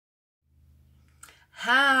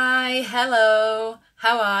Hi, hello,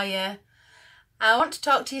 how are you? I want to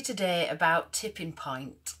talk to you today about tipping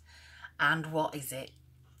point and what is it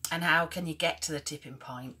and how can you get to the tipping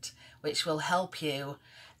point, which will help you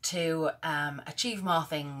to achieve more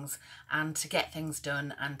things and to get things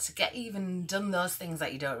done and to get even done those things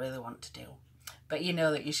that you don't really want to do, but you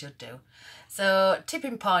know that you should do. So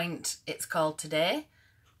tipping point, it's called today.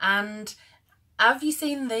 And have you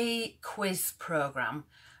seen the quiz programme?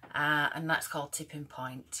 And that's called Tipping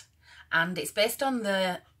Point, and it's based on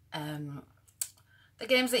the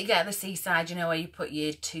games that you get at the seaside, you know, where you put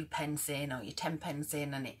your 2 pence in or your 10 pence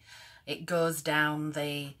in, and it goes down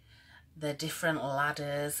the different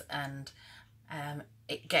ladders, and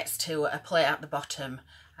it gets to a plate at the bottom,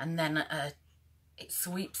 and then it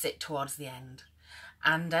sweeps it towards the end.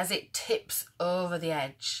 And as it tips over the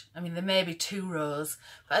edge, I mean, there may be 2 rows,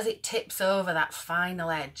 but as it tips over that final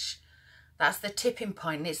edge, that's the tipping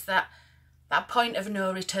point. It's that point of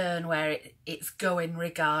no return where it's going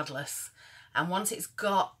regardless. And once it's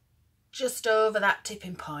got just over that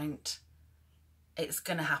tipping point, it's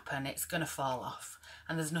going to happen. It's going to fall off.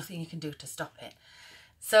 And there's nothing you can do to stop it.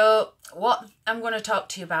 So what I'm going to talk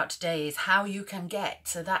to you about today is how you can get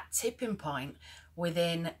to that tipping point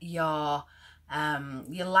within your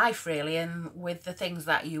life, really, and with the things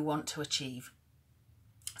that you want to achieve.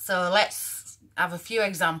 So let's have a few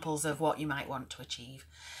examples of what you might want to achieve.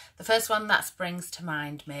 The first one that springs to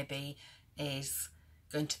mind maybe is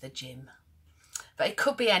going to the gym. But it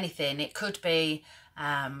could be anything. It could be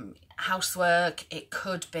housework. It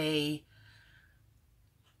could be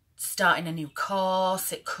starting a new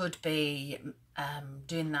course. It could be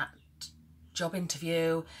doing that job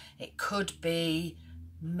interview. It could be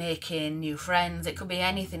making new friends. It could be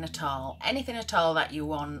anything at all. Anything at all that you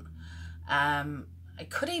want. It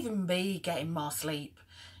could even be getting more sleep.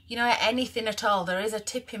 You know, anything at all. There is a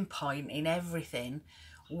tipping point in everything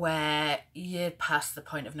where you're past the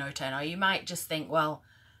point of no return. Or you might just think, well,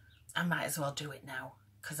 I might as well do it now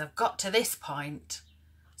because I've got to this point,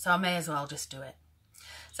 so I may as well just do it.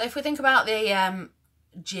 So if we think about the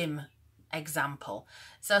gym example.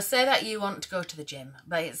 So say that you want to go to the gym,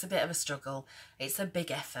 but it's a bit of a struggle. It's a big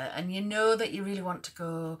effort, and you know that you really want to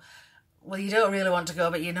go. Well, you don't really want to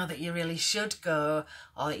go, but you know that you really should go,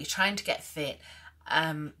 or that you're trying to get fit.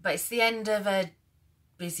 But it's the end of a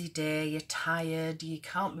busy day, you're tired, you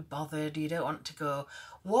can't be bothered, you don't want to go.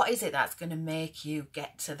 What is it that's going to make you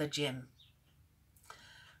get to the gym?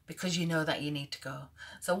 Because you know that you need to go.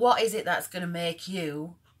 So what is it that's going to make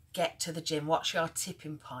you get to the gym? What's your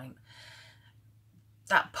tipping point?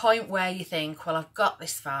 That point where you think, well, I've got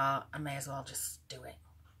this far, I may as well just do it.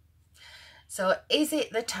 So is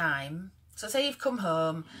it the time? So say you've come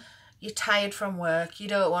home, you're tired from work, you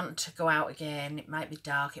don't want to go out again, it might be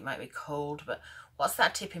dark, it might be cold, but what's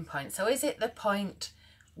that tipping point? So is it the point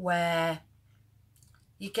where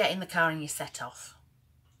you get in the car and you set off?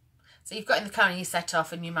 So you've got in the car and you set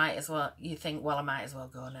off, and you think, well, I might as well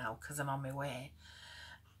go now because I'm on my way.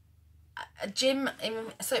 A gym,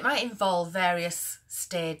 so it might involve various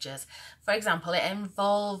stages. For example, it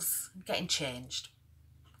involves getting changed,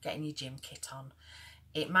 getting your gym kit on.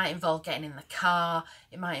 It might involve getting in the car.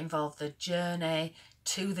 It might involve the journey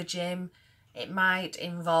to the gym. It might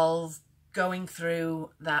involve going through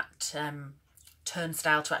that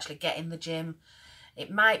turnstile to actually get in the gym.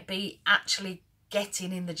 It might be actually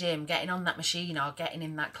getting in the gym, getting on that machine or getting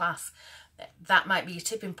in that class. That might be your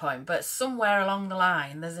tipping point. But somewhere along the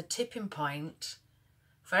line, there's a tipping point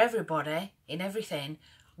for everybody in everything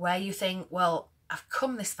where you think, well, I've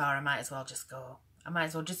come this far, I might as well just go. I might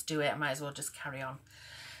as well just do it. I might as well just carry on.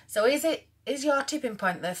 So is your tipping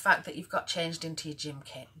point the fact that you've got changed into your gym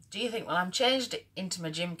kit? Do you think, well, I'm changed into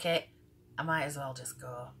my gym kit, I might as well just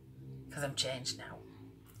go because I'm changed now?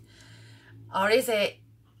 Or is it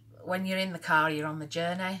when you're in the car, you're on the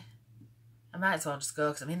journey, I might as well just go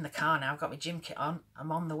because I'm in the car now, I've got my gym kit on,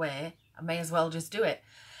 I'm on the way, I may as well just do it?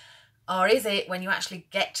 Or is it when you actually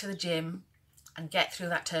get to the gym and get through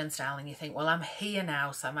that turnstile and you think, well, I'm here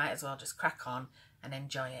now, so I might as well just crack on and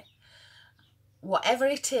enjoy it? Whatever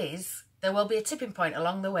it is, there will be a tipping point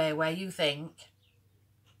along the way where you think,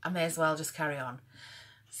 I may as well just carry on.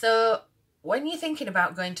 So when you're thinking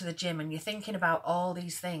about going to the gym and you're thinking about all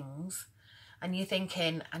these things, and you're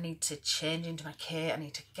thinking, I need to change into my kit, I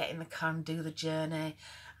need to get in the car and do the journey,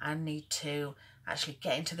 I need to actually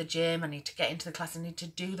get into the gym, I need to get into the class, I need to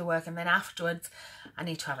do the work, and then afterwards I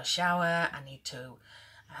need to have a shower, I need to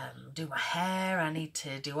do my hair, I need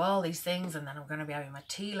to do all these things, and then I'm going to be having my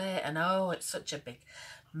tea late, and oh, it's such a big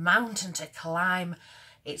mountain to climb.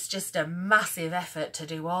 It's just a massive effort to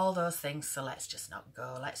do all those things, so let's just not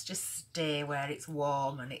go. Let's just stay where it's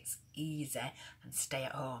warm and it's easy and stay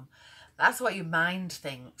at home. That's what your mind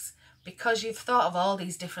thinks, because you've thought of all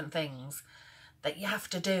these different things that you have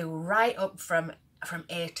to do right up from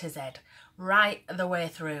A to Z, right the way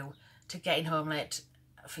through to getting home late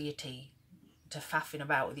for your tea, to faffing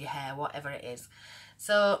about with your hair, whatever it is.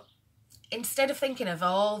 So instead of thinking of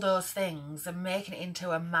all those things and making it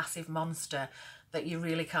into a massive monster that you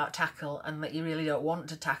really can't tackle and that you really don't want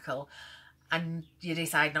to tackle, and you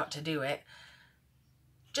decide not to do it,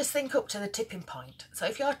 just think up to the tipping point. So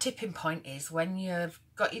if your tipping point is when you've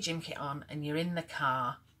got your gym kit on and you're in the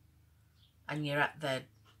car and you're at the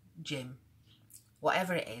gym,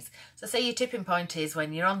 whatever it is. So say your tipping point is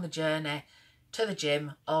when you're on the journey to the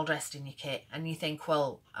gym, all dressed in your kit, and you think,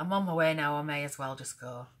 well, I'm on my way now, I may as well just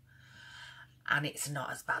go. And it's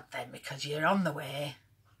not as bad then, because you're on the way,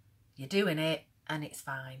 you're doing it, and it's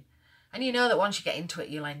fine. And you know that once you get into it,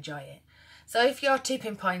 you'll enjoy it. So if your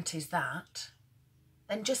tipping point is that,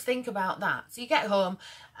 then just think about that. So you get home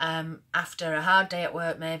after a hard day at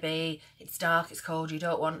work, maybe it's dark, it's cold, you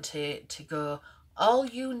don't want to go. All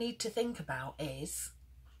you need to think about is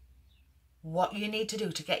what you need to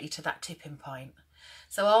do to get you to that tipping point.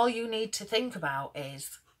 So all you need to think about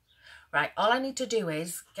is, right, all I need to do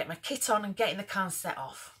is get my kit on and get in the car and set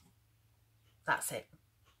off. That's it.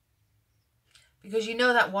 Because you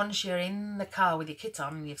know that once you're in the car with your kit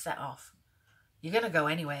on and you've set off, you're going to go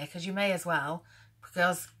anyway, because you may as well,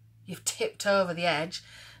 because you've tipped over the edge.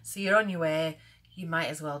 So you're on your way, you might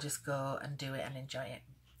as well just go and do it and enjoy it.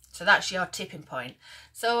 So that's your tipping point.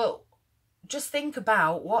 So just think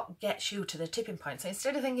about what gets you to the tipping point. So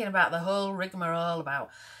instead of thinking about the whole rigmarole about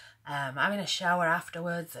having a shower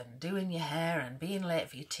afterwards and doing your hair and being late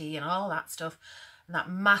for your tea and all that stuff, and that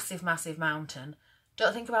massive, massive mountain,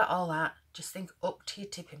 don't think about all that. Just think up to your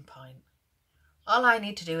tipping point. All I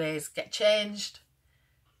need to do is get changed,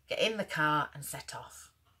 get in the car and set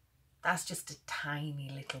off. That's just a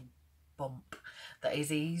tiny little bump that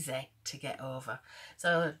is easy to get over.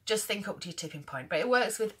 So just think up to your tipping point. But it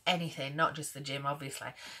works with anything, not just the gym, obviously.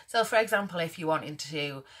 So for example, if you're wanting to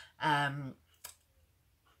do some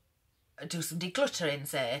decluttering,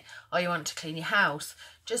 say, or you want to clean your house,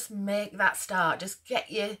 just make that start. Just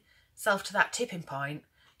get yourself to that tipping point.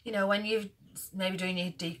 You know, when you've maybe doing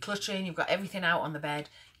your decluttering, you've got everything out on the bed,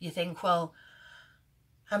 you think, well,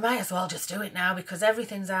 I might as well just do it now because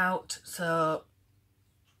everything's out, so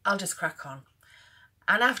I'll just crack on.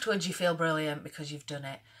 And afterwards you feel brilliant because you've done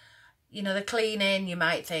it. You know, the cleaning, you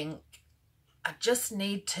might think, I just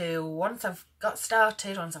need to, once I've got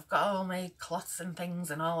started, once I've got all my cloths and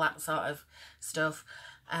things and all that sort of stuff,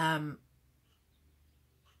 I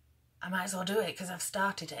might as well do it because I've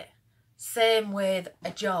started it. Same with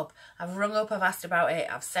a job. I've rung up, I've asked about it,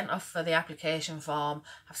 I've sent off for the application form,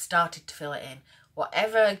 I've started to fill it in.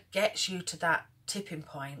 Whatever gets you to that tipping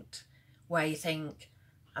point where you think,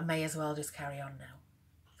 I may as well just carry on now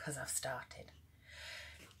because I've started.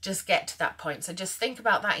 Just get to that point. So just think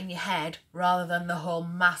about that in your head rather than the whole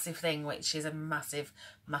massive thing, which is a massive,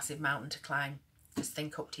 massive mountain to climb. Just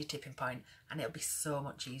think up to your tipping point and it'll be so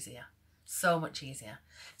much easier. So much easier.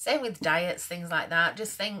 Same with diets, things like that.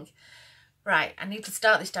 Just think, right, I need to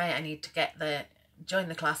start this diet, I need to join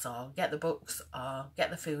the class or get the books or get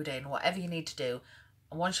the food in, whatever you need to do.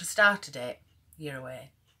 And once you've started it, you're away.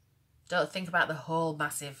 Don't think about the whole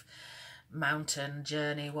massive mountain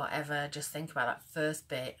journey, whatever. Just think about that first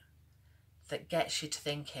bit that gets you to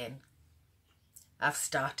thinking, I've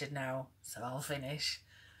started now, so I'll finish.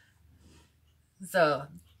 So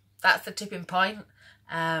that's the tipping point.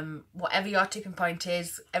 Whatever your tipping point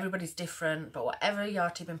is, everybody's different, but whatever your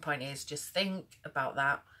tipping point is, just think about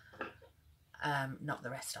that, not the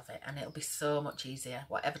rest of it, and it'll be so much easier.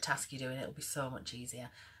 Whatever task you're doing, it'll be so much easier,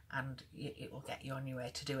 and it will get you on your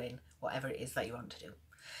way to doing whatever it is that you want to do.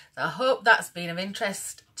 So I hope that's been of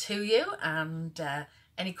interest to you, and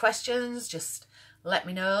any questions, just let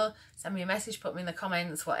me know, send me a message, put me in the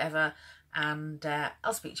comments, whatever, and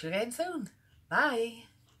I'll speak to you again soon. Bye.